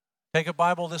Take a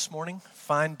Bible this morning,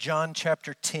 find John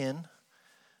chapter 10.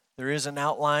 There is an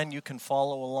outline. You can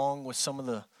follow along with some of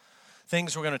the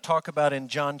things we're going to talk about in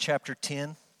John chapter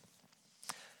 10.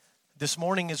 This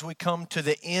morning, as we come to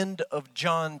the end of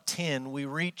John 10, we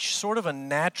reach sort of a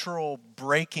natural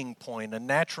breaking point, a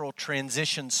natural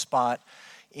transition spot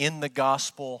in the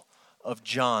Gospel of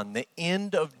John. The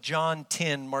end of John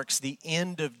 10 marks the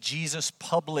end of Jesus'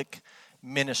 public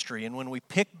ministry. And when we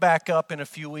pick back up in a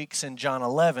few weeks in John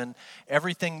 11,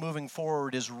 everything moving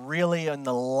forward is really in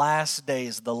the last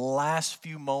days, the last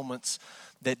few moments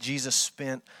that Jesus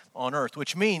spent on earth,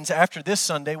 which means after this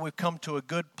Sunday, we've come to a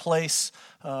good place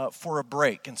for a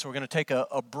break. And so we're going to take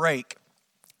a break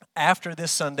after this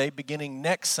Sunday, beginning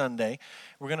next Sunday.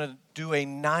 We're going to do a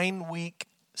 9-week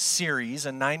series,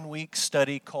 a 9-week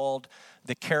study called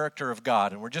The Character of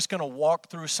God. And we're just going to walk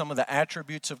through some of the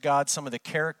attributes of God, some of the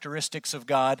characteristics of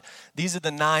God. These are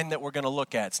the 9 that we're going to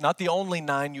look at. It's not the only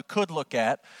 9 you could look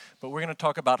at, but we're going to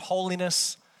talk about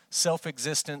holiness,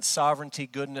 self-existence, sovereignty,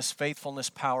 goodness, faithfulness,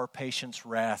 power, patience,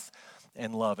 wrath,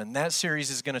 and love. And that series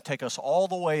is going to take us all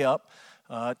the way up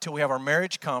till we have our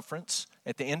marriage conference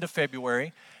at the end of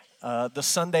February. The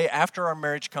Sunday after our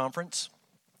marriage conference,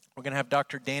 we're going to have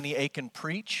Dr. Danny Aiken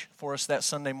preach for us that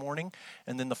Sunday morning,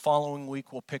 and then the following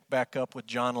week we'll pick back up with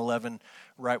John 11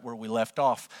 right where we left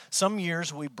off. Some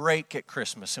years we break at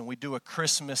Christmas and we do a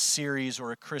Christmas series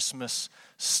or a Christmas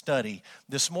study.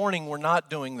 This morning we're not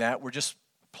doing that. We're just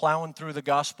plowing through the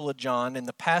Gospel of John, and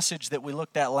the passage that we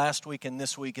looked at last week and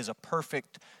this week is a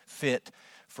perfect fit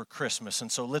for Christmas. And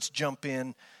so let's jump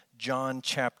in John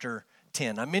chapter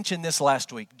 10. I mentioned this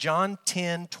last week. John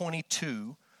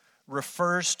 10:22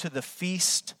 refers to the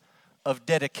Feast of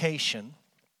Dedication.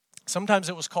 Sometimes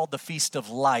it was called the Feast of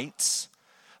Lights.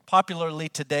 Popularly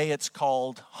today it's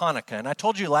called Hanukkah. And I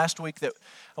told you last week that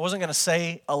I wasn't going to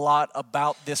say a lot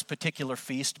about this particular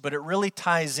feast, but it really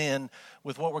ties in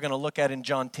with what we're going to look at in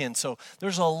John 10. So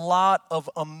there's a lot of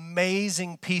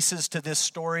amazing pieces to this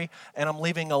story, and I'm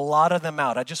leaving a lot of them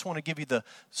out. I just want to give you the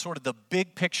sort of the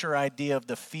big picture idea of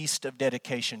the Feast of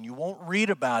Dedication. You won't read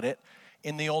about it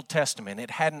in the Old Testament.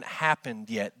 It hadn't happened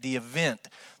yet. The event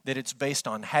that it's based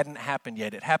on hadn't happened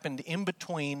yet. It happened in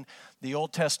between the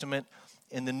Old Testament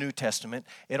and the New Testament.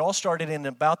 It all started in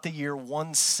about the year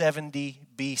 170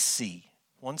 BC.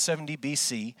 170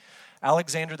 BC,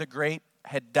 Alexander the Great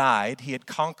had died. He had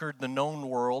conquered the known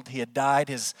world. He had died.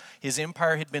 His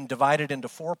empire had been divided into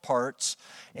 4 parts,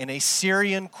 and a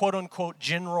Syrian quote-unquote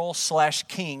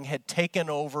general/king had taken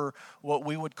over what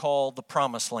we would call the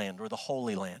Promised Land or the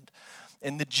Holy Land.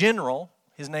 And the general,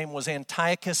 his name was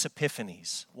Antiochus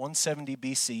Epiphanes, 170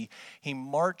 BC. He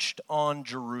marched on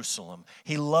Jerusalem.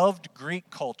 He loved Greek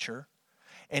culture,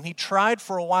 and he tried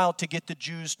for a while to get the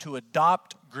Jews to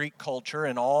adopt Greek culture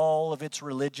and all of its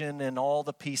religion and all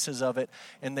the pieces of it,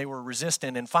 and they were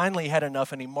resistant. And finally he had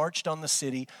enough, and he marched on the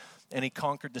city, and he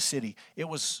conquered the city. It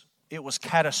was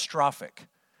catastrophic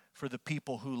for the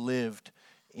people who lived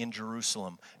in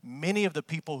Jerusalem. Many of the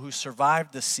people who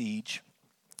survived the siege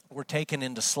were taken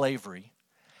into slavery.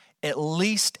 At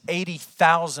least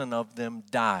 80,000 of them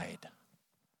died.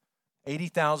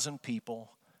 80,000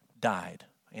 people died.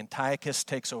 Antiochus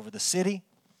takes over the city,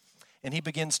 and he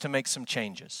begins to make some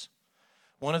changes.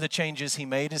 One of the changes he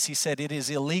made is he said it is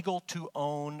illegal to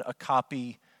own a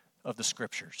copy of the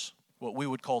Scriptures, what we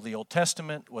would call the Old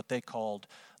Testament, what they called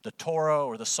the Torah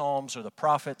or the Psalms or the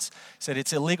prophets. He said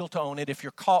it's illegal to own it. If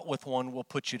you're caught with one, we'll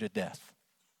put you to death.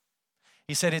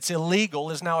 He said it's illegal,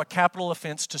 is now a capital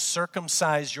offense to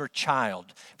circumcise your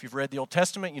child. If you've read the Old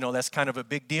Testament, you know that's kind of a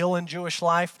big deal in Jewish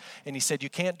life. And he said you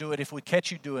can't do it. If we catch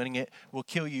you doing it, we'll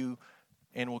kill you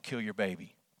and we'll kill your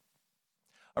baby.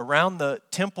 Around the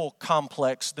temple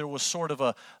complex, there was sort of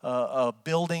a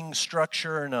building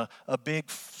structure and a big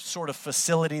sort of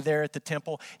facility there at the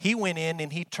temple. He went in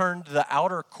and he turned the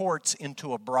outer courts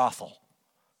into a brothel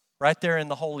right there in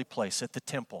the holy place at the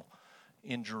temple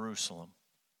in Jerusalem.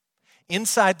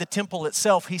 Inside the temple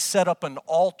itself, he set up an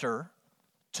altar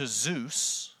to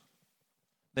Zeus.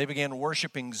 They began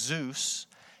worshiping Zeus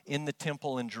in the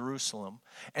temple in Jerusalem.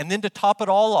 And then to top it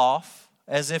all off,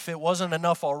 as if it wasn't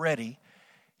enough already,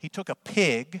 he took a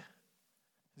pig,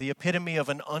 the epitome of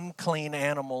an unclean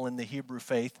animal in the Hebrew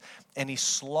faith, and he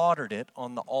slaughtered it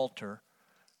on the altar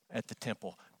at the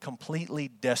temple, completely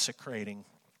desecrating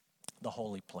the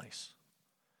holy place.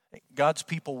 God's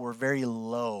people were very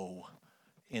low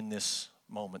in this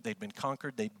moment. They'd been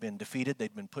conquered, they'd been defeated,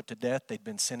 they'd been put to death, they'd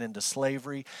been sent into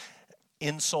slavery.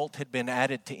 Insult had been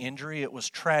added to injury. It was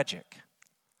tragic.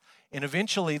 And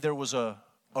eventually there was a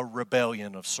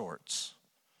rebellion of sorts.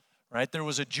 right? There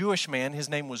was a Jewish man, his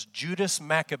name was Judas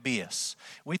Maccabeus.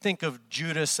 We think of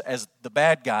Judas as the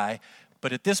bad guy,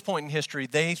 but at this point in history,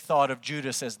 they thought of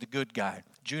Judas as the good guy.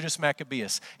 Judas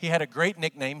Maccabeus. He had a great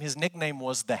nickname. His nickname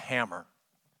was the Hammer.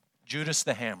 Judas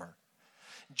the Hammer.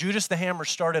 Judas the Hammer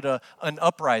started an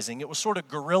uprising. It was sort of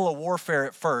guerrilla warfare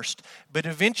at first, but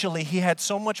eventually he had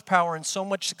so much power and so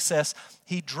much success,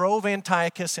 he drove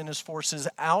Antiochus and his forces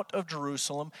out of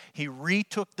Jerusalem. He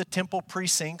retook the temple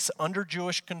precincts under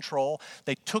Jewish control.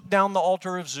 They took down the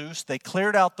altar of Zeus. They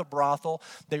cleared out the brothel.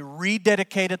 They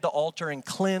rededicated the altar and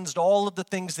cleansed all of the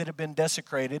things that had been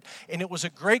desecrated, and it was a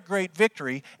great, great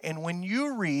victory. And when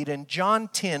you read in John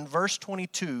 10, verse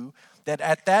 22, that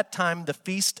at that time the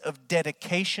Feast of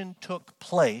Dedication took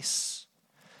place,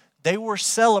 they were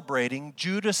celebrating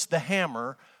Judas the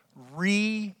Hammer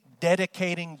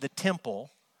rededicating the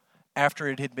temple after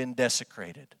it had been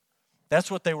desecrated. That's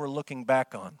what they were looking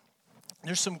back on.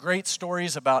 There's some great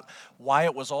stories about why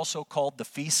it was also called the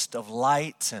Feast of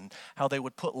Lights and how they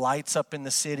would put lights up in the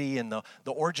city, and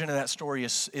the origin of that story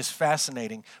is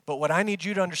fascinating. But what I need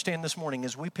you to understand this morning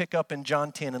as we pick up in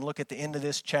John 10 and look at the end of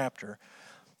this chapter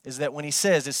is that when he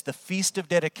says it's the Feast of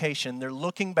Dedication, they're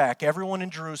looking back, everyone in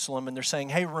Jerusalem, and they're saying,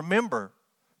 hey, remember,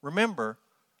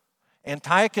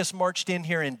 Antiochus marched in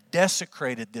here and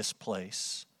desecrated this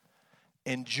place,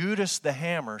 and Judas the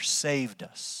Hammer saved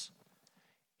us.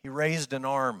 He raised an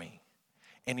army,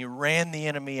 and he ran the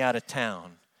enemy out of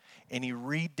town, and he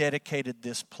rededicated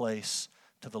this place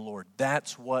to the Lord.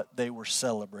 That's what they were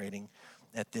celebrating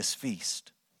at this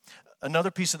feast.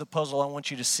 Another piece of the puzzle I want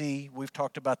you to see, we've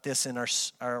talked about this in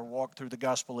our walk through the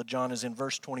Gospel of John, is in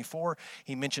verse 24.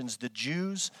 He mentions the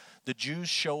Jews. The Jews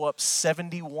show up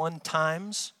 71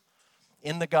 times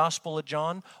in the Gospel of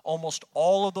John. Almost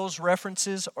all of those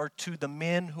references are to the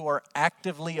men who are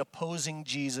actively opposing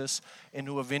Jesus and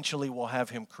who eventually will have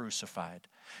him crucified.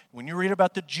 When you read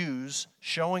about the Jews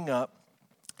showing up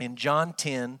in John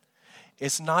 10,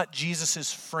 it's not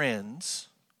Jesus' friends.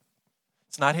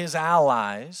 It's not his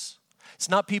allies. It's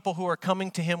not people who are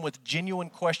coming to him with genuine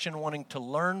question, wanting to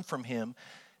learn from him.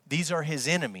 These are his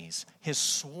enemies, his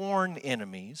sworn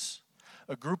enemies,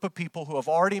 a group of people who have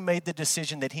already made the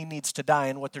decision that he needs to die.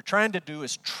 And what they're trying to do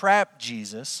is trap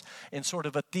Jesus in sort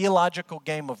of a theological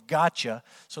game of gotcha,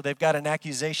 so they've got an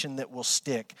accusation that will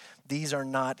stick. These are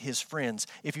not his friends.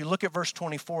 If you look at verse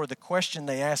 24, the question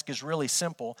they ask is really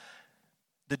simple.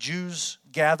 The Jews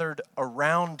gathered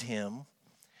around him,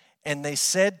 and they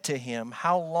said to him,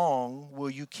 how long will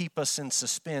you keep us in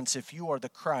suspense? If you are the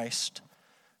Christ,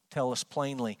 tell us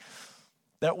plainly.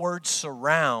 That word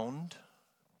surround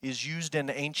is used in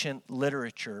ancient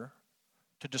literature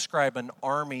to describe an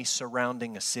army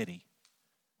surrounding a city.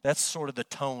 That's sort of the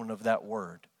tone of that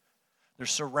word. They're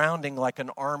surrounding like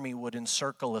an army would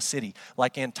encircle a city,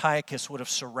 like Antiochus would have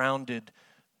surrounded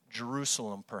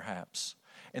Jerusalem perhaps.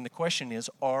 And the question is,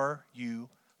 are you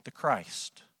the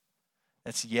Christ?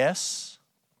 That's yes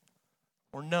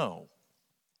or no.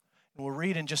 And we'll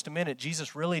read in just a minute,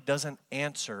 Jesus really doesn't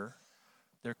answer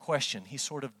their question. He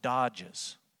sort of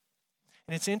dodges.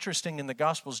 And it's interesting in the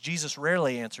Gospels, Jesus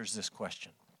rarely answers this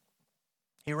question.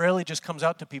 He rarely just comes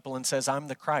out to people and says, I'm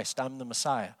the Christ, I'm the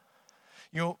Messiah.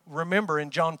 You remember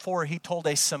in John 4, he told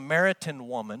a Samaritan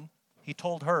woman, he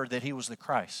told her that he was the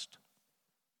Christ.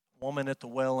 Woman at the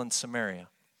well in Samaria.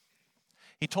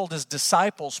 He told his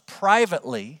disciples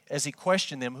privately, as he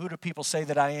questioned them, who do people say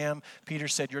that I am? Peter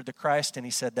said, you're the Christ. And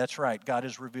he said, that's right, God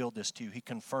has revealed this to you. He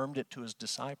confirmed it to his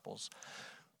disciples.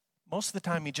 Most of the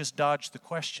time, he just dodged the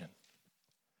question.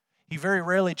 He very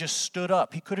rarely just stood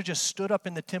up. He could have just stood up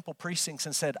in the temple precincts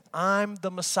and said, I'm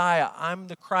the Messiah, I'm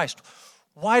the Christ.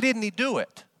 Why didn't he do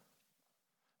it?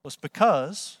 Well, it's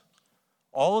because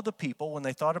all of the people, when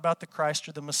they thought about the Christ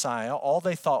or the Messiah, all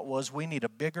they thought was, we need a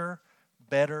bigger,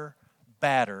 better,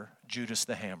 badder Judas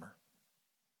the Hammer.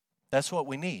 That's what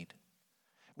we need.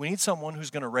 We need someone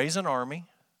who's going to raise an army,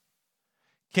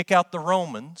 kick out the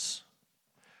Romans,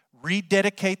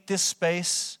 rededicate this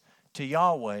space to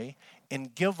Yahweh,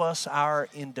 and give us our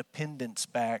independence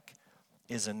back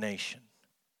as a nation.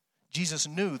 Jesus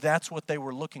knew that's what they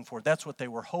were looking for. That's what they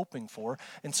were hoping for.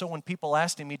 And so when people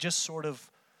asked him, he just sort of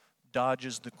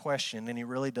dodges the question, and he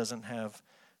really doesn't have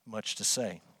much to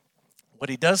say. What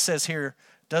he does say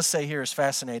here is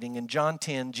fascinating. In John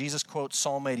 10, Jesus quotes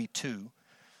Psalm 82.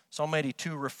 Psalm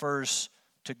 82 refers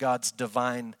to God's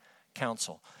divine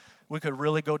counsel. We could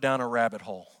really go down a rabbit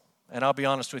hole. And I'll be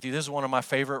honest with you, this is one of my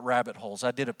favorite rabbit holes.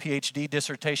 I did a PhD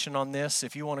dissertation on this.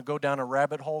 If you want to go down a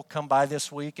rabbit hole, come by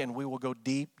this week and we will go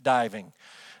deep diving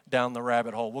down the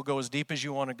rabbit hole. We'll go as deep as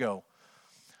you want to go.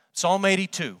 Psalm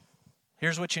 82.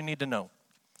 Here's what you need to know.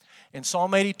 In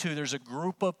Psalm 82, there's a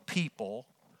group of people,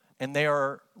 and they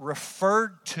are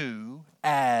referred to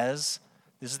as,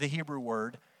 this is the Hebrew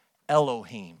word,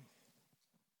 Elohim.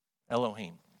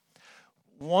 Elohim.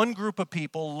 One group of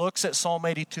people looks at Psalm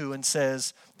 82 and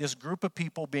says, this group of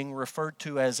people being referred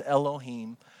to as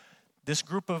Elohim, this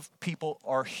group of people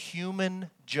are human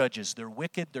judges. They're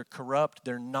wicked, they're corrupt,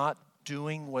 they're not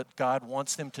doing what God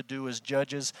wants them to do as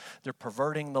judges. They're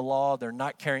perverting the law, they're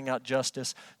not carrying out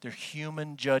justice. They're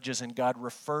human judges, and God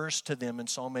refers to them in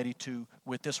Psalm 82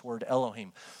 with this word,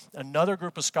 Elohim. Another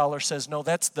group of scholars says, no,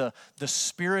 that's the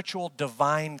spiritual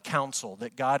divine council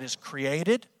that God has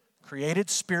created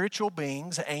spiritual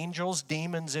beings, angels,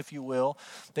 demons, if you will,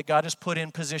 that God has put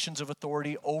in positions of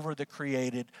authority over the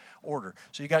created order.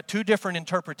 So you got two different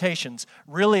interpretations.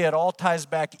 Really, it all ties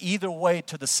back either way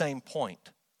to the same point.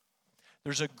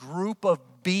 There's a group of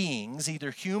beings, either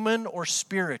human or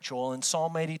spiritual, in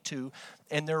Psalm 82,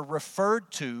 and they're referred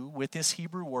to with this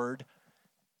Hebrew word,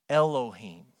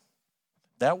 Elohim.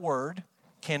 That word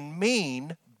can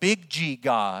mean big G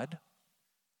God,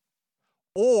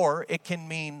 or it can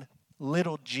mean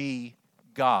little g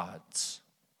gods.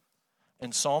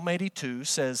 And Psalm 82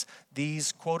 says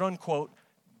these quote-unquote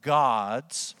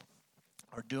gods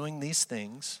are doing these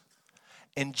things,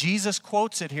 and Jesus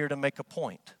quotes it here to make a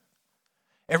point.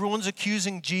 Everyone's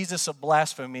accusing Jesus of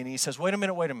blasphemy, and he says, wait a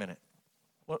minute.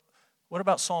 What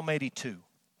about Psalm 82?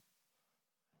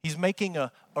 He's making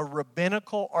a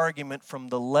rabbinical argument from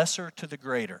the lesser to the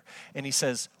greater. And he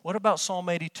says, what about Psalm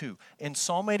 82? In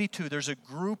Psalm 82, there's a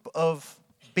group of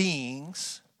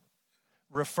beings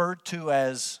referred to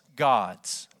as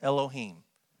gods, Elohim.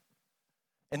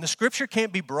 And the scripture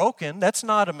can't be broken. That's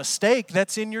not a mistake.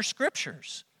 That's in your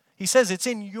scriptures. He says it's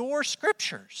in your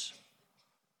scriptures.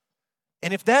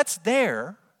 And if that's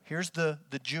there, here's the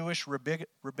Jewish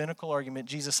rabbinical argument.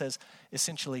 Jesus says,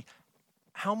 essentially,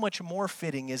 how much more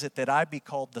fitting is it that I be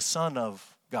called the Son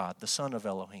of God, the Son of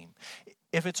Elohim?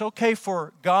 If it's okay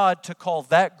for God to call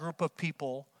that group of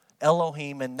people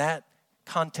Elohim in that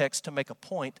context to make a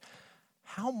point,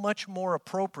 how much more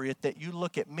appropriate that you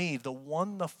look at me, the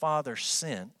one the Father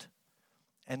sent,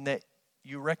 and that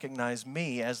you recognize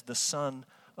me as the Son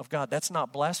of God. That's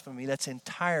not blasphemy. That's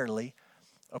entirely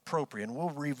appropriate. And we'll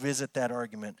revisit that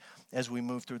argument as we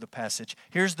move through the passage.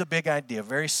 Here's the big idea,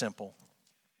 very simple.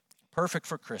 Perfect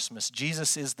for Christmas.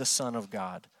 Jesus is the Son of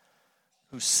God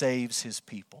who saves his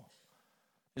people.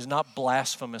 It is not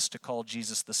blasphemous to call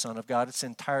Jesus the Son of God. It's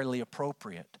entirely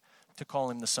appropriate to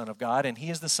call him the Son of God. And he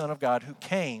is the Son of God who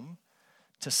came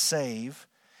to save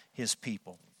his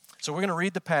people. So we're going to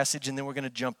read the passage and then we're going to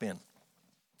jump in.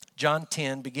 John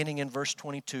 10, beginning in verse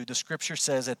 22, the scripture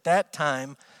says, at that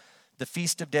time, the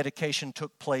Feast of Dedication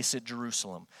took place at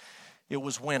Jerusalem. It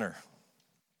was winter.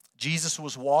 Jesus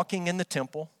was walking in the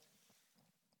temple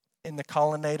in the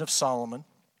colonnade of Solomon.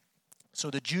 So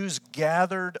the Jews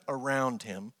gathered around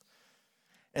him,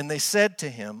 and they said to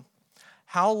him,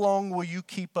 how long will you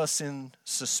keep us in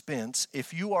suspense?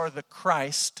 If you are the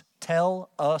Christ, tell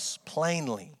us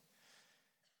plainly.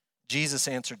 Jesus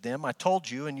answered them, I told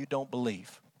you, and you don't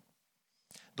believe.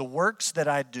 The works that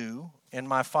I do in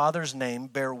my Father's name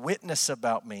bear witness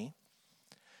about me,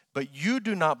 but you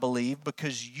do not believe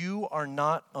because you are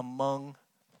not among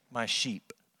my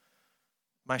sheep.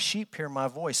 My sheep hear my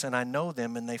voice, and I know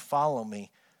them, and they follow me.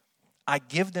 I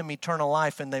give them eternal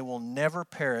life, and they will never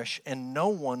perish, and no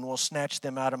one will snatch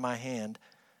them out of my hand.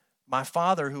 My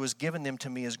Father who has given them to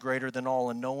me is greater than all,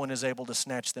 and no one is able to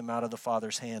snatch them out of the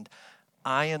Father's hand.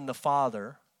 I and the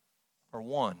Father are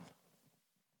one.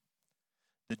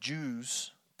 The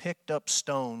Jews picked up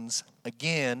stones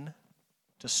again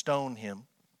to stone him.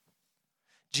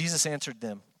 Jesus answered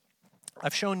them,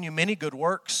 I've shown you many good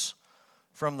works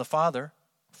from the Father.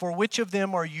 For which of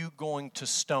them are you going to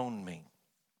stone me?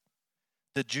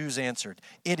 The Jews answered,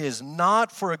 it is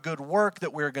not for a good work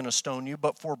that we're going to stone you,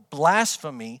 but for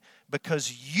blasphemy,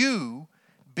 because you,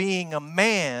 being a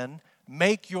man,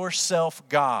 make yourself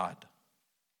God.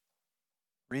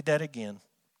 Read that again.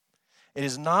 It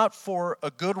is not for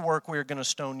a good work we are going to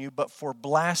stone you, but for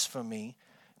blasphemy,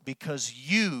 because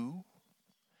you,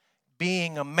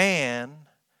 being a man,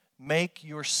 make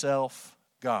yourself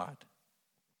God.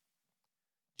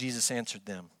 Jesus answered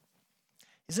them,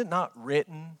 is it not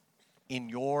written in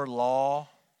your law,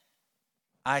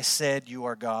 I said you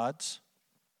are gods?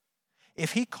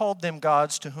 If he called them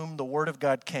gods to whom the word of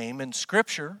God came, and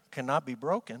Scripture cannot be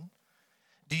broken,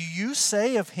 do you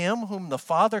say of him whom the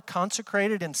Father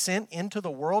consecrated and sent into the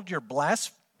world, you're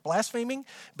blaspheming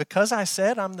because I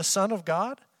said I'm the Son of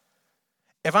God?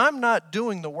 If I'm not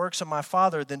doing the works of my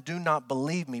Father, then do not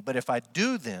believe me. But if I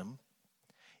do them,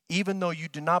 Even though you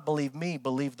do not believe me,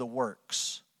 believe the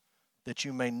works, that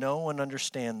you may know and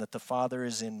understand that the Father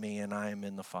is in me and I am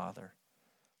in the Father."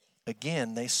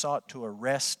 Again, they sought to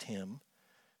arrest him,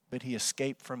 but he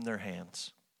escaped from their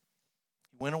hands.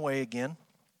 He went away again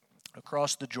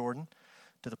across the Jordan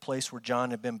to the place where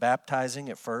John had been baptizing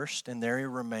at first, and there he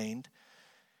remained.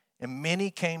 And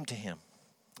many came to him,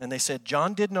 and they said,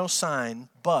 "John did no sign,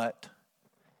 but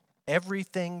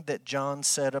everything that John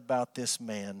said about this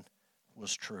man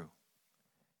was true."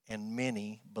 And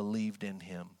many believed in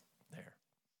him there.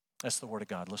 That's the word of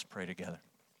God. Let's pray together.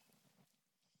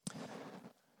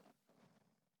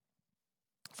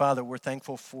 Father, we're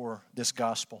thankful for this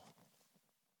gospel.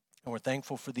 And we're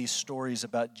thankful for these stories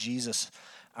about Jesus,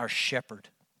 our shepherd.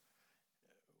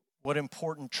 What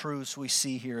important truths we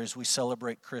see here as we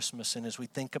celebrate Christmas and as we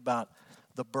think about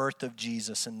the birth of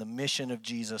Jesus and the mission of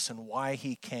Jesus and why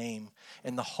he came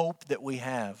and the hope that we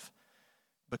have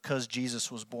because Jesus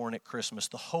was born at Christmas.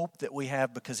 The hope that we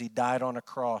have because he died on a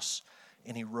cross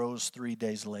and he rose 3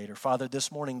 days later. Father,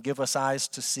 this morning, give us eyes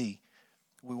to see.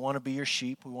 We want to be your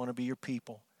sheep. We want to be your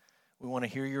people. We want to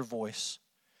hear your voice.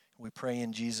 We pray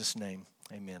in Jesus' name.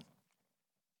 Amen.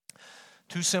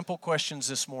 2 simple questions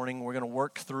this morning. We're going to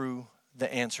work through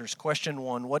the answers. Question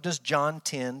 1, what does John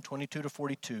 10, 22 to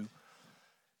 42,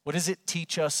 what does it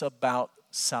teach us about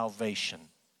salvation?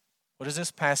 What does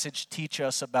this passage teach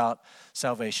us about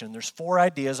salvation? There's 4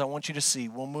 ideas I want you to see.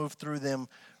 We'll move through them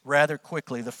rather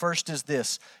quickly. The first is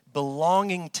this: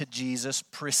 belonging to Jesus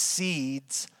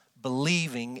precedes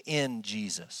believing in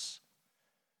Jesus.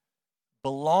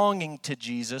 Belonging to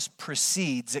Jesus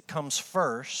precedes, it comes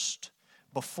first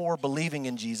before believing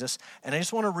in Jesus. And I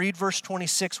just want to read verse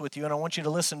 26 with you, and I want you to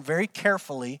listen very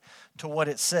carefully to what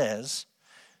it says.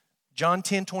 John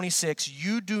 10:26,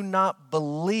 "You do not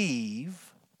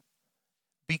believe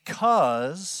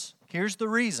because," here's the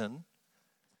reason,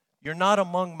 "you're not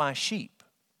among my sheep."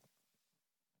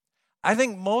 I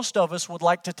think most of us would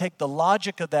like to take the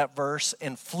logic of that verse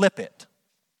and flip it.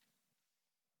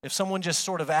 If someone just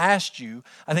sort of asked you,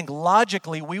 I think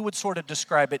logically we would sort of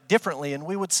describe it differently, and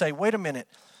we would say, wait a minute,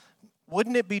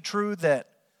 wouldn't it be true that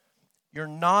you're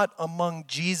not among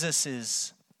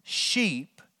Jesus's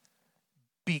sheep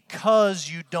because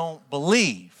you don't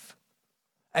believe?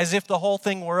 As if the whole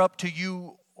thing were up to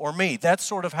you or me. That's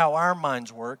sort of how our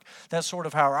minds work. That's sort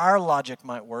of how our logic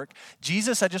might work.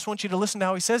 Jesus, I just want you to listen to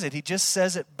how he says it. He just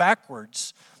says it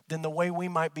backwards than the way we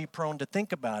might be prone to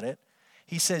think about it.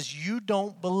 He says, you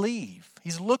don't believe.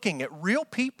 He's looking at real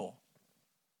people.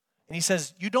 And he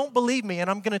says, you don't believe me, and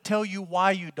I'm going to tell you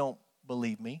why you don't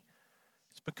believe me.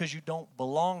 It's because you don't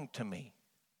belong to me.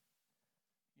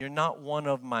 You're not one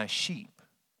of my sheep.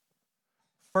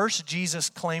 First, Jesus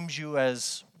claims you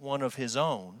as one of his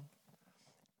own,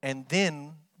 and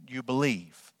then you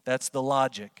believe. That's the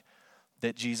logic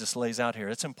that Jesus lays out here.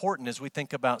 It's important as we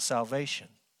think about salvation.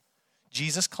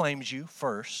 Jesus claims you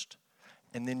first,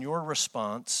 and then your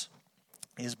response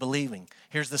is believing.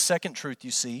 Here's the second truth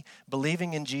you see.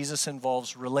 Believing in Jesus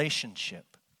involves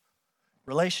relationship.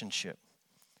 Relationship.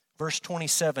 Verse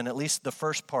 27, at least the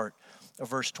first part of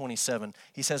verse 27,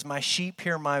 he says, my sheep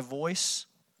hear my voice,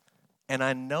 and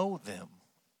I know them.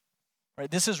 Right,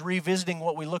 this is revisiting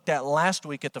what we looked at last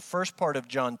week at the first part of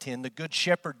John 10, the Good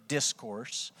Shepherd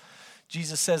discourse.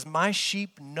 Jesus says, my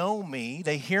sheep know me,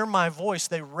 they hear my voice,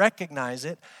 they recognize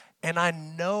it, and I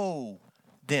know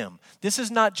them. This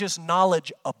is not just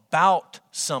knowledge about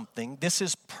something, this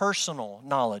is personal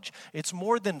knowledge. It's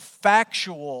more than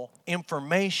factual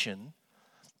information,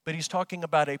 but he's talking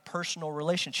about a personal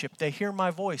relationship. They hear my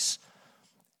voice,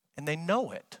 and they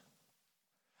know it.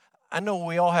 I know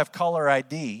we all have caller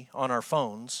ID on our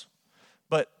phones,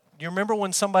 but you remember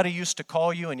when somebody used to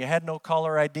call you and you had no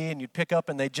caller ID and you'd pick up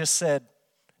and they just said,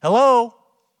 hello?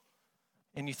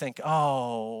 And you think,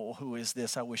 oh, who is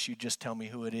this? I wish you'd just tell me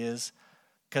who it is,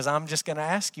 because I'm just going to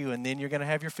ask you, and then you're going to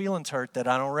have your feelings hurt that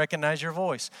I don't recognize your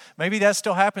voice. Maybe that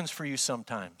still happens for you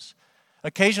sometimes.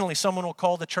 Occasionally, someone will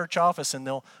call the church office and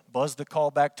they'll buzz the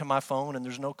call back to my phone and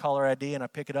there's no caller ID, and I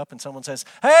pick it up and someone says,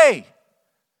 hey!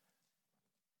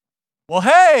 Well,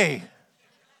 hey,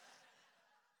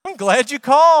 I'm glad you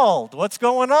called. What's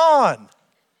going on?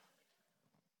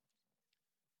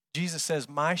 Jesus says,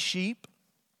 my sheep,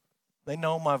 they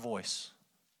know my voice.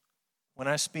 When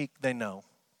I speak, they know.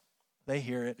 They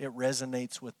hear it. It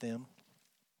resonates with them.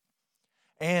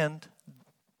 And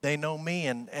they know me,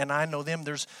 and I know them.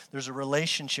 There's a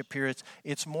relationship here.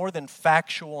 It's more than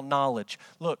factual knowledge.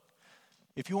 Look,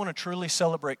 if you want to truly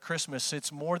celebrate Christmas,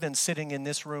 it's more than sitting in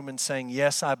this room and saying,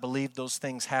 yes, I believe those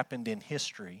things happened in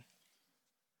history.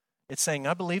 It's saying,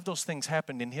 I believe those things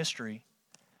happened in history,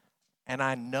 and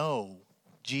I know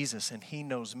Jesus and he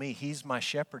knows me. He's my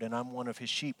shepherd and I'm one of his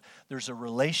sheep. There's a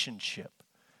relationship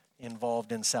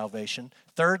involved in salvation.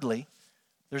 Thirdly,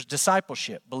 there's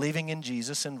discipleship. Believing in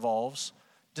Jesus involves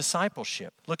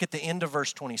discipleship. Look at the end of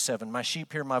verse 27. My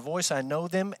sheep hear my voice, I know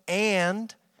them,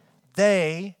 and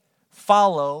they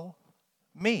follow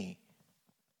me.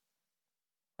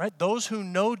 Right? Those who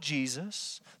know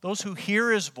Jesus, those who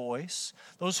hear his voice,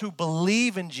 those who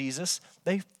believe in Jesus,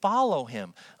 they follow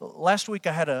him. Last week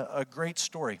I had a great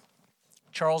story.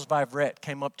 Charles Vivrette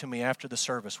came up to me after the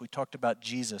service. We talked about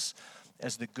Jesus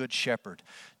as the Good Shepherd.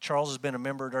 Charles has been a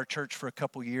member at our church for a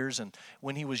couple years, and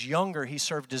when he was younger, he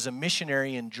served as a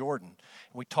missionary in Jordan.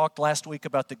 We talked last week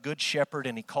about the Good Shepherd,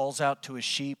 and he calls out to his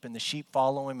sheep, and the sheep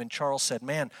follow him, and Charles said,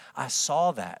 man, I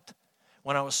saw that.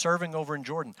 When I was serving over in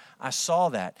Jordan, I saw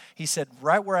that. He said,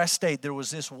 right where I stayed, there was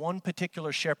this one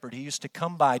particular shepherd. He used to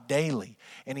come by daily,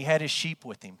 and he had his sheep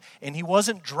with him. And he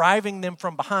wasn't driving them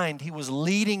from behind. He was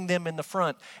leading them in the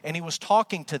front, and he was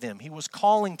talking to them. He was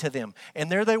calling to them.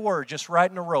 And there they were, just right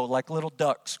in a row, like little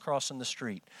ducks crossing the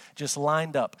street, just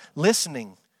lined up,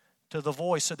 listening to the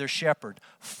voice of their shepherd,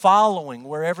 following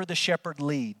wherever the shepherd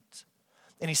leads.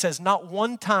 And he says, not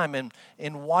one time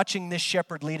in watching this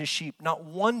shepherd lead his sheep, not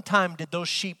one time did those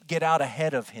sheep get out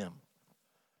ahead of him.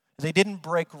 They didn't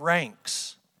break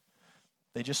ranks.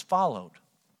 They just followed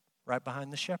right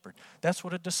behind the shepherd. That's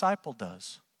what a disciple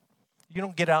does. You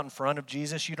don't get out in front of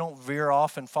Jesus. You don't veer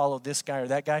off and follow this guy or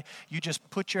that guy. You just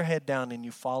put your head down and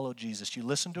you follow Jesus. You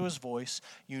listen to his voice.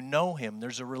 You know him.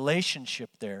 There's a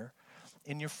relationship there.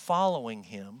 And you're following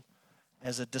him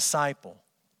as a disciple.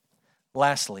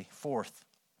 Lastly, fourth,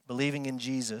 believing in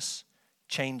Jesus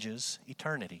changes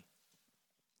eternity.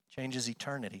 Changes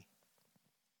eternity.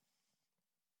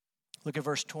 Look at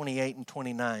verse 28 and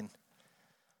 29.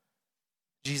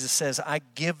 Jesus says, I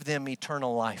give them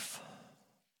eternal life.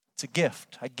 It's a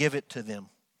gift. I give it to them.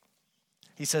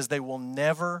 He says they will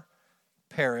never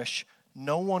perish.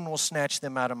 No one will snatch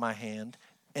them out of my hand.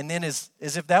 And then as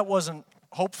if that wasn't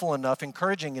hopeful enough,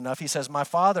 encouraging enough, he says, my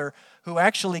Father who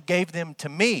actually gave them to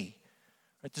me.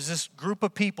 Right, there's this group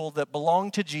of people that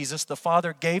belong to Jesus. The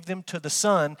Father gave them to the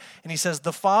Son. And he says,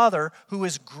 the Father who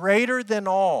is greater than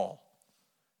all,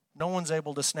 no one's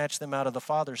able to snatch them out of the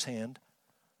Father's hand.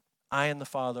 I and the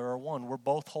Father are one. We're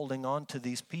both holding on to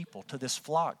these people, to this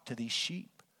flock, to these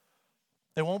sheep.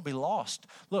 They won't be lost.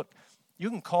 Look, you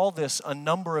can call this a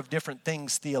number of different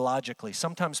things theologically.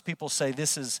 Sometimes people say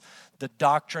this is the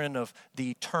doctrine of the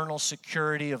eternal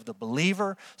security of the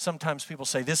believer. Sometimes people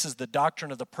say this is the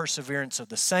doctrine of the perseverance of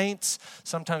the saints.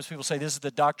 Sometimes people say this is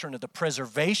the doctrine of the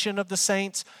preservation of the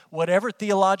saints. Whatever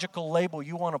theological label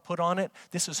you want to put on it,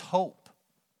 this is hope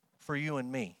for you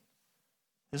and me.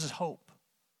 This is hope.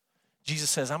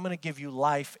 Jesus says, I'm going to give you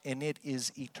life, and it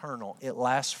is eternal. It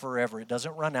lasts forever. It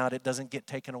doesn't run out. It doesn't get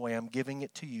taken away. I'm giving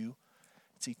it to you.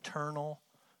 It's eternal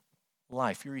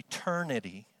life. Your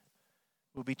eternity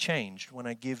will be changed when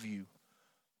I give you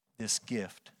this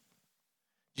gift.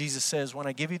 Jesus says, when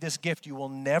I give you this gift, you will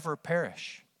never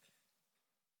perish.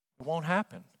 It won't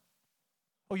happen.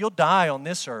 Oh, you'll die on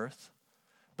this earth,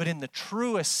 but in the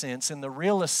truest sense, in the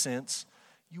realest sense,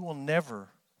 you will never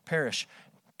perish.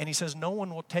 And he says, no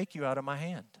one will take you out of my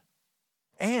hand.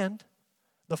 And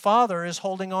the Father is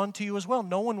holding on to you as well.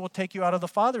 No one will take you out of the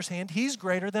Father's hand. He's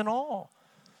greater than all.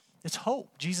 It's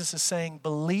hope. Jesus is saying,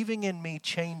 believing in me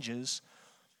changes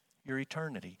your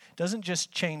eternity. It doesn't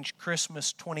just change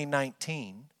Christmas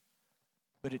 2019,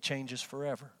 but it changes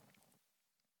forever.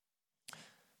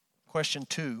 Question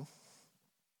 2,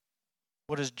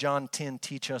 what does John 10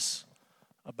 teach us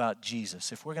about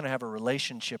Jesus? If we're going to have a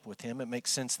relationship with him, it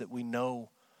makes sense that we know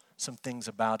some things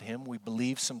about him. We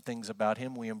believe some things about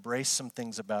him. We embrace some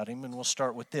things about him. And we'll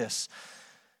start with this.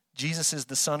 Jesus is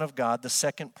the Son of God, the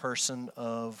second person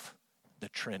of the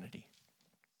Trinity.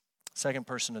 Second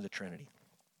person of the Trinity.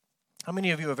 How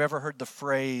many of you have ever heard the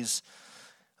phrase,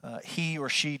 he or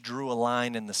she drew a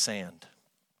line in the sand?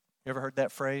 You ever heard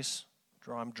that phrase?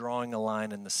 I'm drawing a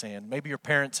line in the sand. Maybe your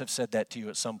parents have said that to you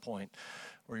at some point,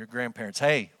 or your grandparents.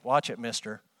 Hey, watch it,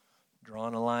 mister.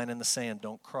 Drawing a line in the sand.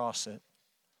 Don't cross it.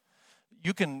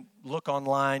 You can look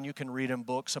online, you can read in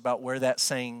books about where that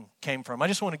saying came from. I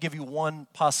just want to give you one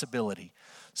possibility.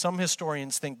 Some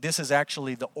historians think this is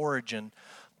actually the origin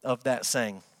of that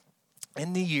saying.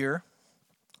 In the year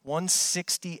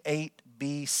 168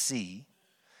 BC,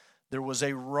 there was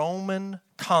a Roman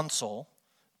consul,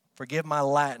 forgive my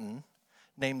Latin,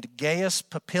 named Gaius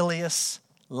Popilius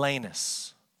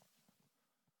Laenas.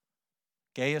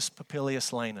 Gaius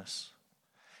Popilius Laenas.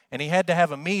 And he had to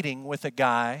have a meeting with a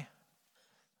guy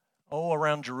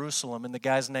around Jerusalem, and the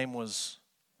guy's name was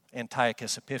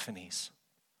Antiochus Epiphanes.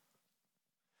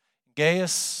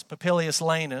 Gaius Papilius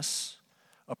Lanus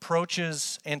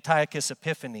approaches Antiochus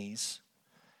Epiphanes,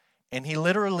 and he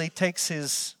literally takes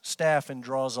his staff and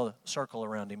draws a circle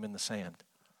around him in the sand.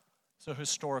 It's a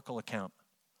historical account.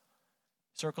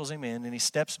 Circles him in, and he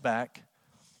steps back,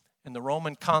 and the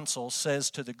Roman consul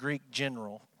says to the Greek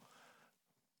general,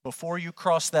 "Before you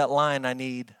cross that line, I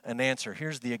need an answer."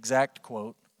 Here's the exact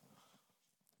quote.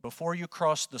 "Before you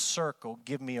cross the circle,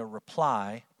 give me a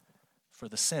reply for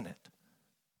the Senate."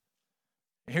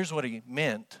 Here's what he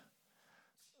meant.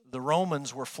 The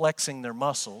Romans were flexing their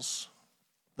muscles.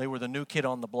 They were the new kid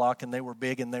on the block, and they were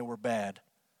big and they were bad.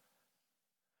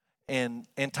 And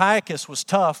Antiochus was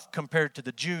tough compared to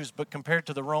the Jews, but compared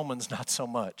to the Romans, not so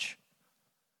much.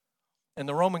 And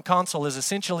the Roman consul is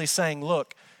essentially saying,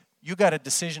 look, you got a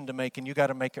decision to make, and you got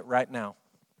to make it right now.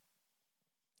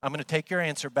 I'm going to take your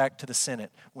answer back to the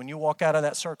Senate. When you walk out of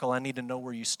that circle, I need to know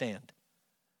where you stand.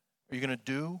 Are you going to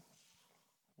do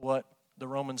what the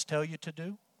Romans tell you to do?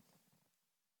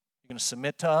 You're going to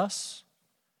submit to us?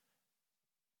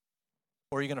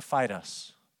 Or are you going to fight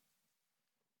us?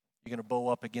 You're going to bow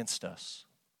up against us?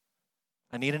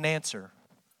 I need an answer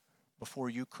before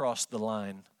you cross the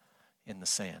line in the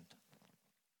sand.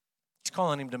 He's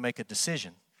calling him to make a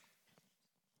decision.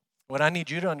 What I need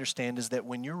you to understand is that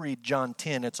when you read John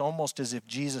 10, it's almost as if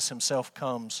Jesus himself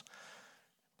comes,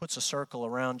 puts a circle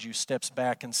around you, steps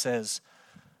back and says,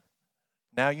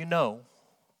 now you know,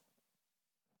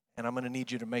 and I'm going to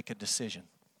need you to make a decision.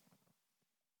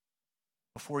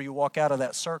 Before you walk out of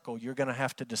that circle, you're going to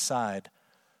have to decide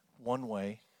one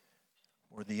way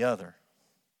or the other.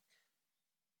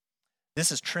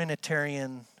 This is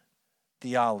Trinitarian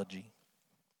theology.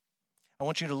 I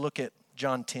want you to look at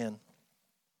John 10.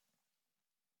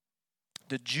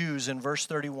 The Jews in verse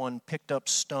 31 picked up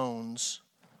stones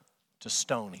to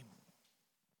stone him.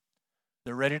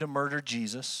 They're ready to murder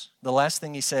Jesus. The last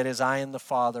thing he said is, I and the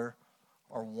Father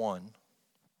are one.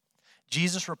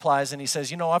 Jesus replies and he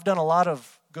says, I've done a lot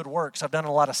of good works. I've done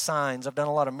a lot of signs. I've done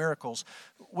a lot of miracles.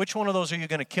 Which one of those are you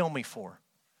going to kill me for?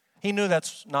 He knew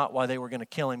that's not why they were going to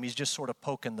kill him. He's just sort of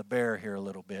poking the bear here a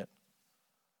little bit.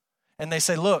 And they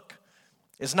say, look,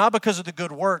 it's not because of the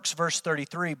good works, verse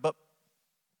 33, but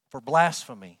for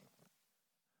blasphemy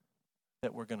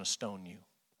that we're going to stone you.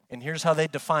 And here's how they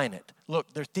define it.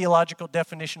 Look, their theological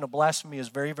definition of blasphemy is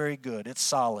very, very good. It's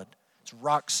solid. It's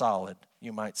rock solid,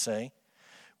 you might say.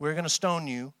 We're going to stone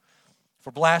you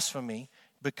for blasphemy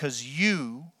because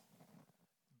you,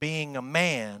 being a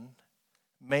man,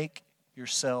 make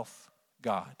yourself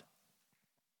God.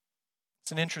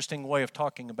 It's an interesting way of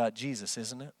talking about Jesus,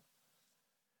 isn't it?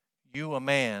 You, a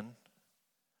man,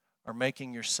 are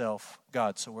making yourself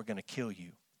God, so we're going to kill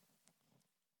you.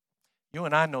 You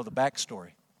and I know the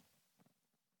backstory.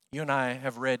 You and I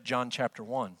have read John chapter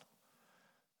 1.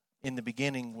 In the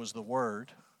beginning was the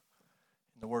Word,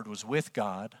 and the Word was with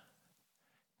God,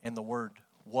 and the Word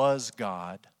was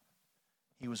God.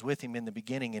 He was with Him in the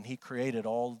beginning, and He created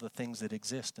all the things that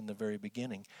exist in the very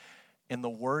beginning. And the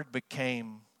Word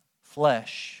became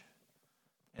flesh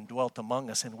and dwelt among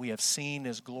us, and we have seen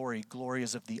His glory. Glory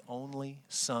is of the only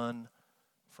Son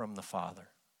from the Father.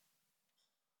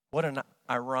 What an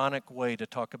ironic way to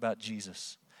talk about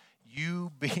Jesus.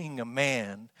 You, being a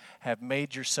man, have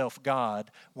made yourself God,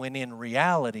 when in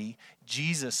reality,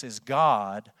 Jesus is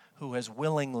God who has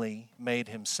willingly made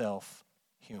Himself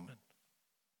human.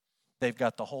 They've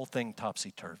got the whole thing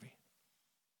topsy-turvy.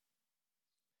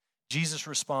 Jesus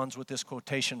responds with this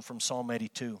quotation from Psalm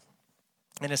 82.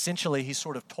 And essentially, he's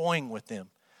sort of toying with them.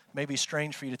 Maybe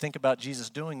strange for you to think about Jesus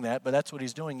doing that, but that's what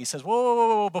he's doing. He says, whoa, whoa,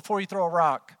 whoa, whoa, before you throw a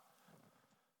rock.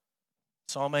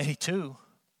 Psalm 82.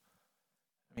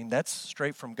 That's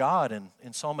straight from God. And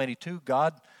in Psalm 82,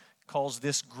 God calls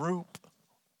this group,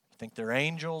 you think they're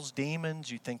angels,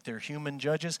 demons, you think they're human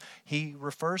judges. He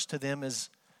refers to them as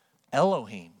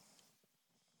Elohim.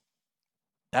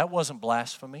 That wasn't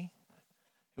blasphemy.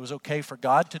 It was okay for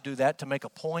God to do that, to make a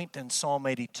point in Psalm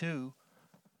 82.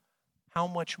 How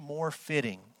much more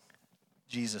fitting,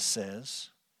 Jesus says,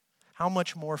 how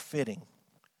much more fitting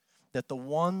that the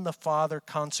one the Father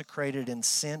consecrated and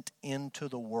sent into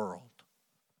the world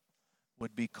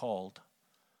would be called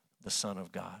the Son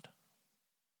of God.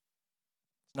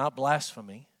 It's not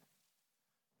blasphemy,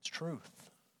 it's truth.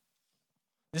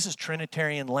 This is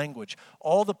Trinitarian language.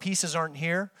 All the pieces aren't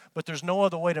here, but there's no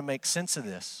other way to make sense of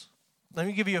this. Let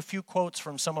me give you a few quotes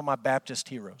from some of my Baptist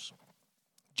heroes.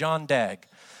 John Dagg.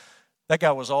 That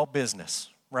guy was all business,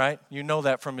 right? You know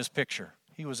that from his picture.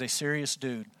 He was a serious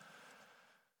dude.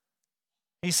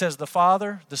 He says, the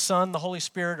Father, the Son, the Holy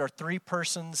Spirit are three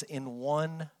persons in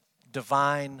one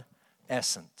divine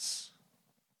essence.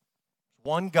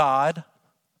 One God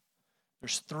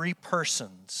There's three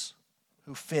persons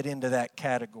who fit into that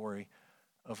category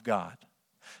of God.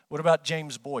 What about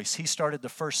James Boyce? He started the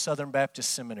first Southern Baptist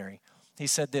Seminary. He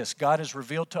said this: God is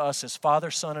revealed to us as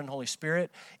Father, Son, and Holy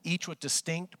Spirit, each with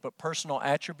distinct but personal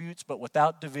attributes, but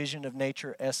without division of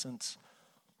nature, essence,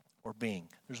 or being.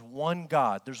 There's one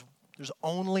God. There's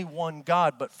only one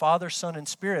God, but Father, Son, and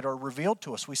Spirit are revealed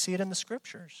to us. We see it in the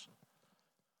Scriptures.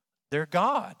 They're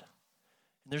God.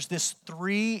 There's this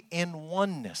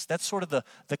three-in-oneness. That's sort of the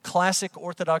classic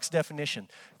Orthodox definition.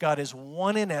 God is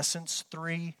one in essence,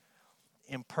 three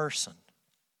in person.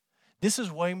 This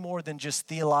is way more than just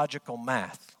theological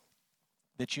math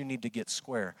that you need to get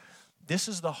square. This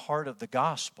is the heart of the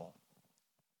gospel.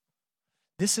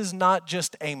 This is not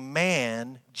just a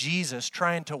man, Jesus,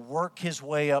 trying to work his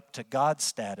way up to God's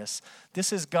status.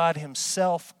 This is God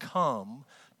himself come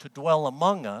to dwell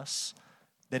among us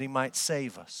that he might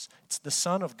save us. It's the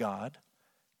Son of God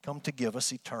come to give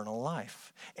us eternal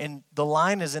life. And the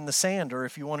line is in the sand, or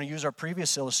if you want to use our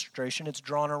previous illustration, it's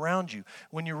drawn around you.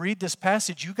 When you read this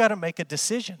passage, you got to make a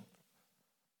decision.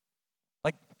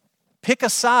 Like, pick a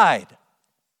side.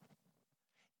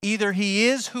 Either he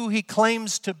is who he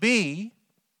claims to be,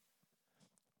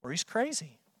 or he's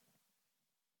crazy,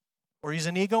 or he's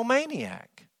an egomaniac.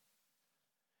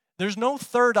 There's no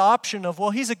third option of,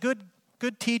 well, he's a good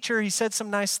teacher, he said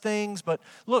some nice things, but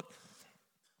look,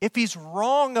 if he's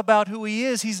wrong about who he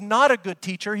is, he's not a good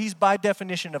teacher. He's by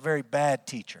definition a very bad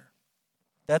teacher.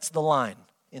 That's the line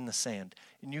in the sand.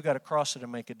 And you got to cross it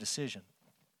and make a decision.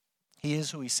 He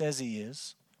is who he says he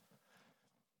is,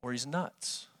 or he's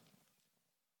nuts.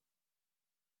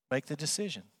 Make the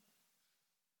decision.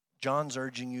 John's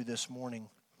urging you this morning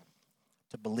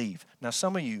to believe. Now,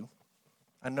 some of you,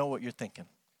 I know what you're thinking.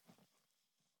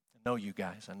 I know you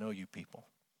guys. I know you people.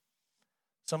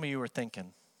 Some of you are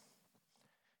thinking,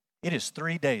 it is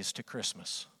 3 days to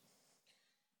Christmas.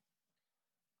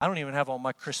 I don't even have all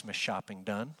my Christmas shopping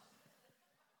done.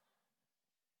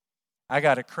 I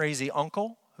got a crazy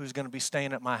uncle who's going to be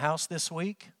staying at my house this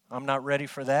week. I'm not ready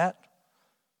for that.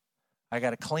 I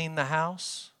got to clean the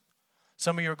house.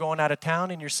 Some of you are going out of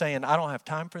town and you're saying, I don't have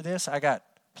time for this. I got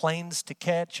planes to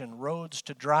catch and roads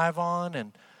to drive on,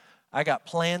 and I got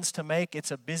plans to make. It's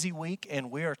a busy week,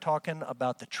 and we are talking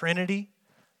about the Trinity.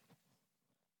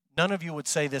 None of you would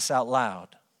say this out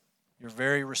loud. You're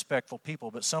very respectful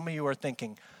people, but some of you are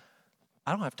thinking,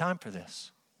 I don't have time for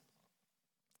this.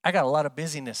 I got a lot of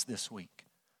busyness this week.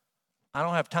 I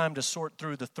don't have time to sort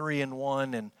through the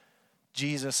 3-in-1 and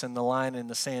Jesus and the line in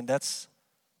the sand. That's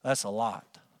a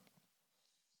lot.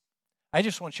 I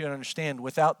just want you to understand,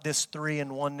 without this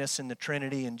 3-in-1ness in the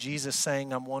Trinity and Jesus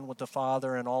saying I'm one with the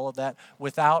Father and all of that,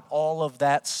 without all of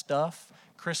that stuff,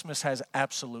 Christmas has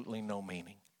absolutely no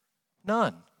meaning.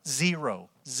 None. Zero.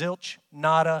 Zilch.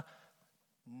 Nada.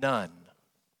 None.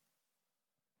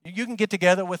 You can get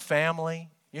together with family.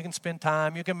 You can spend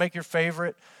time. You can make your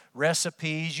favorite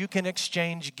recipes. You can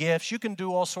exchange gifts. You can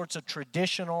do all sorts of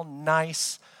traditional,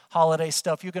 nice holiday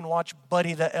stuff. You can watch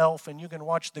Buddy the Elf, and you can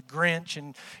watch The Grinch,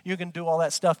 and you can do all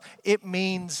that stuff. It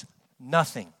means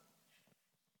nothing.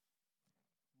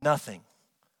 Nothing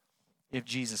if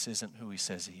Jesus isn't who he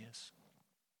says he is.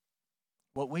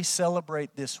 What we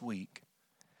celebrate this week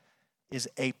is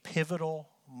a pivotal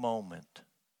moment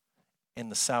in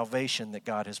the salvation that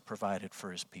God has provided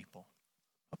for his people.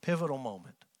 A pivotal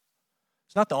moment.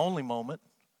 It's not the only moment.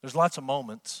 There's lots of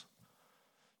moments.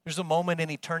 There's a moment in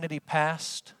eternity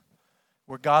past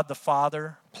where God the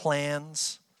Father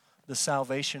plans the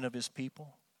salvation of his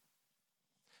people.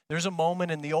 There's a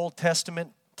moment in the Old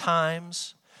Testament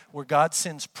times where God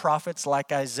sends prophets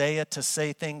like Isaiah to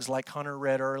say things like Hunter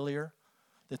read earlier,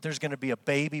 that there's going to be a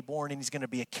baby born and he's going to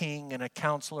be a king and a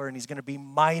counselor and he's going to be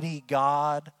mighty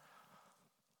God.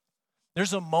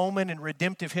 There's a moment in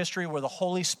redemptive history where the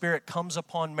Holy Spirit comes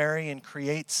upon Mary and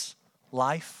creates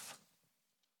life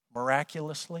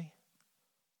miraculously.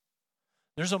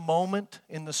 There's a moment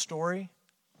in the story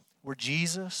where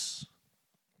Jesus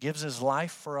gives his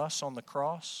life for us on the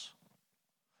cross.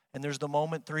 And there's the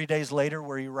moment 3 days later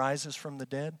where he rises from the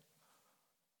dead.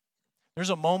 There's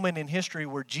a moment in history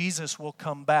where Jesus will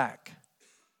come back.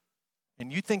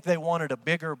 And you think they wanted a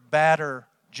bigger, badder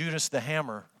Judas the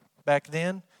Hammer back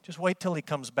then? Just wait till he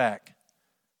comes back.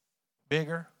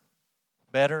 Bigger,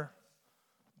 better,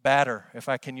 badder, if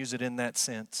I can use it in that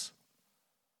sense.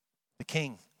 The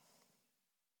King.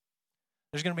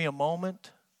 There's going to be a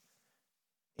moment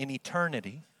in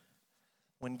eternity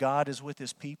when God is with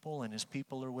his people and his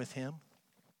people are with him.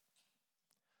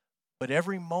 But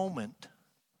every moment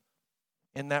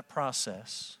in that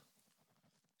process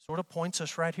sort of points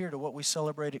us right here to what we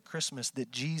celebrate at Christmas,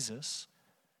 that Jesus,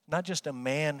 not just a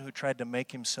man who tried to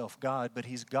make himself God, but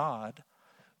he's God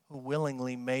who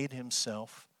willingly made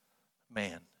himself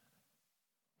man.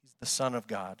 He's the Son of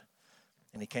God,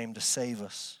 and he came to save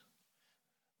us.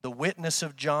 The witness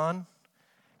of John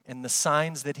and the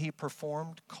signs that he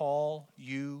performed call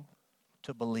you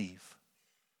to believe.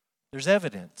 There's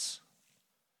evidence,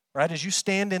 right? As you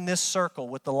stand in this circle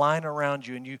with the line around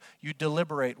you and you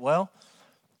deliberate, well,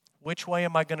 which way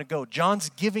am I going to go? John's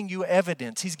giving you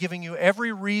evidence. He's giving you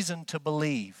every reason to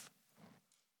believe.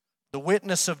 The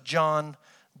witness of John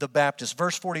the Baptist.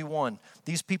 Verse 41,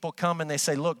 these people come and they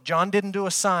say, look, John didn't do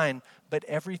a sign, but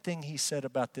everything he said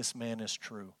about this man is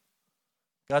true.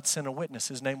 God sent a witness.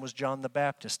 His name was John the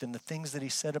Baptist, and the things that he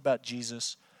said about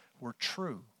Jesus were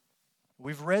true.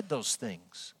 We've read those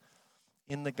things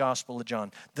in the Gospel of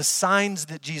John. The signs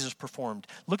that Jesus performed.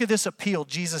 Look at this appeal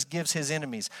Jesus gives his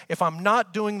enemies. If I'm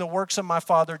not doing the works of my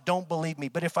Father, don't believe me.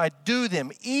 But if I do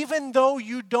them, even though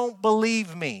you don't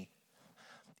believe me,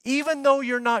 even though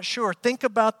you're not sure, think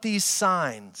about these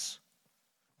signs.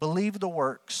 Believe the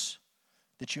works,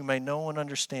 that you may know and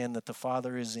understand that the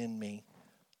Father is in me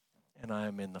and I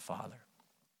am in the Father.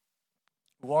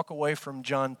 Walk away from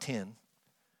John 10.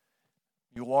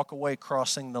 You walk away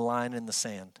crossing the line in the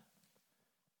sand.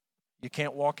 You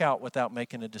can't walk out without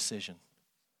making a decision.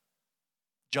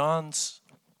 John's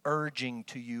urging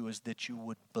to you is that you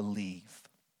would believe.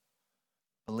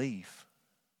 Believe.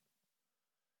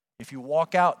 If you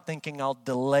walk out thinking, I'll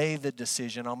delay the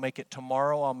decision, I'll make it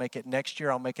tomorrow, I'll make it next year,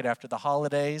 I'll make it after the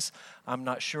holidays, I'm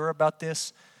not sure about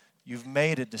this, you've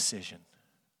made a decision.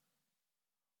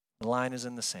 The line is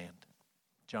in the sand.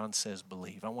 John says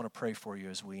believe. I want to pray for you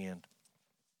as we end.